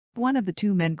One of the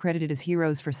two men credited as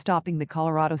heroes for stopping the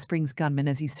Colorado Springs gunman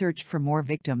as he searched for more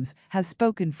victims has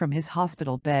spoken from his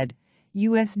hospital bed.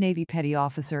 U.S. Navy Petty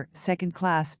Officer, 2nd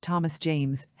Class Thomas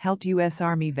James, helped U.S.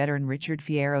 Army veteran Richard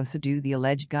Fierro subdue the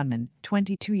alleged gunman,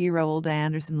 22-year-old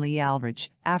Anderson Lee Aldrich,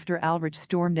 after Aldrich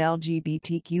stormed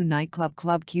LGBTQ nightclub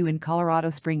Club Q in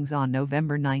Colorado Springs on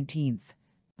November 19.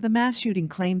 The mass shooting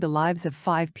claimed the lives of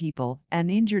 5 people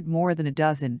and injured more than a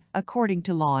dozen, according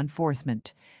to law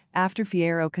enforcement. After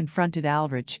Fierro confronted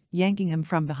Aldrich, yanking him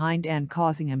from behind and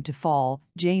causing him to fall,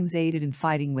 James aided in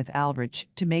fighting with Aldrich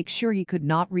to make sure he could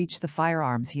not reach the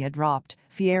firearms he had dropped,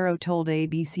 Fierro told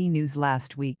ABC News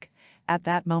last week. At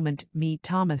that moment, me,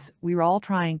 Thomas, we were all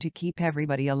trying to keep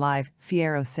everybody alive,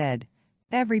 Fierro said.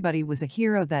 Everybody was a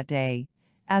hero that day.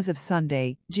 As of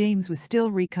Sunday, James was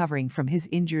still recovering from his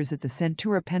injuries at the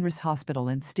Centura Penrith Hospital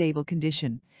in stable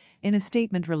condition. In a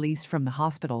statement released from the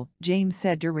hospital, James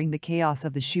said during the chaos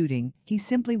of the shooting, he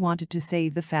simply wanted to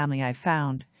save the family I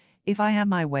found. If I had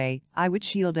my way, I would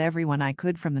shield everyone I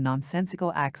could from the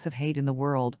nonsensical acts of hate in the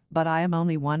world, but I am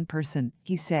only one person,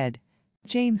 he said.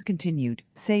 James continued,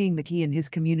 saying that he and his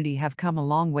community have come a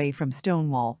long way from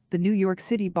Stonewall, the New York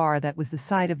City bar that was the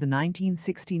site of the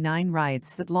 1969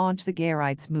 riots that launched the gay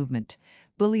rights movement.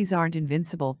 Bullies aren't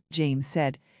invincible, James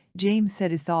said. James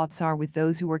said his thoughts are with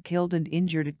those who were killed and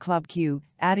injured at Club Q,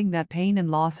 adding that pain and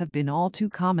loss have been all too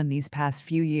common these past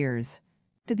few years.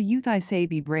 To the youth I say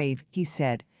be brave, he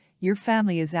said. Your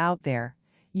family is out there.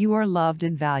 You are loved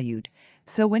and valued.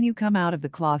 So when you come out of the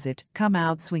closet, come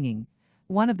out swinging.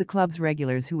 One of the club's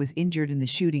regulars who was injured in the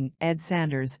shooting, Ed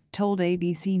Sanders, told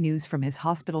ABC News from his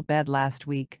hospital bed last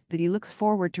week that he looks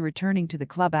forward to returning to the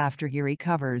club after he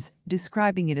recovers,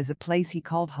 describing it as a place he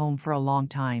called home for a long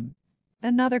time.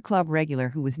 Another club regular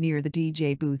who was near the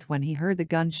DJ booth when he heard the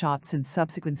gunshots and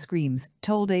subsequent screams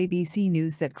told ABC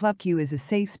News that Club Q is a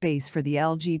safe space for the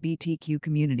LGBTQ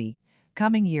community.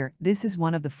 Coming here, this is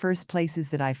one of the first places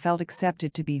that I felt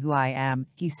accepted to be who I am,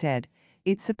 he said.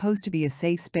 It's supposed to be a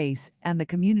safe space, and the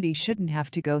community shouldn't have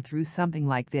to go through something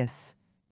like this.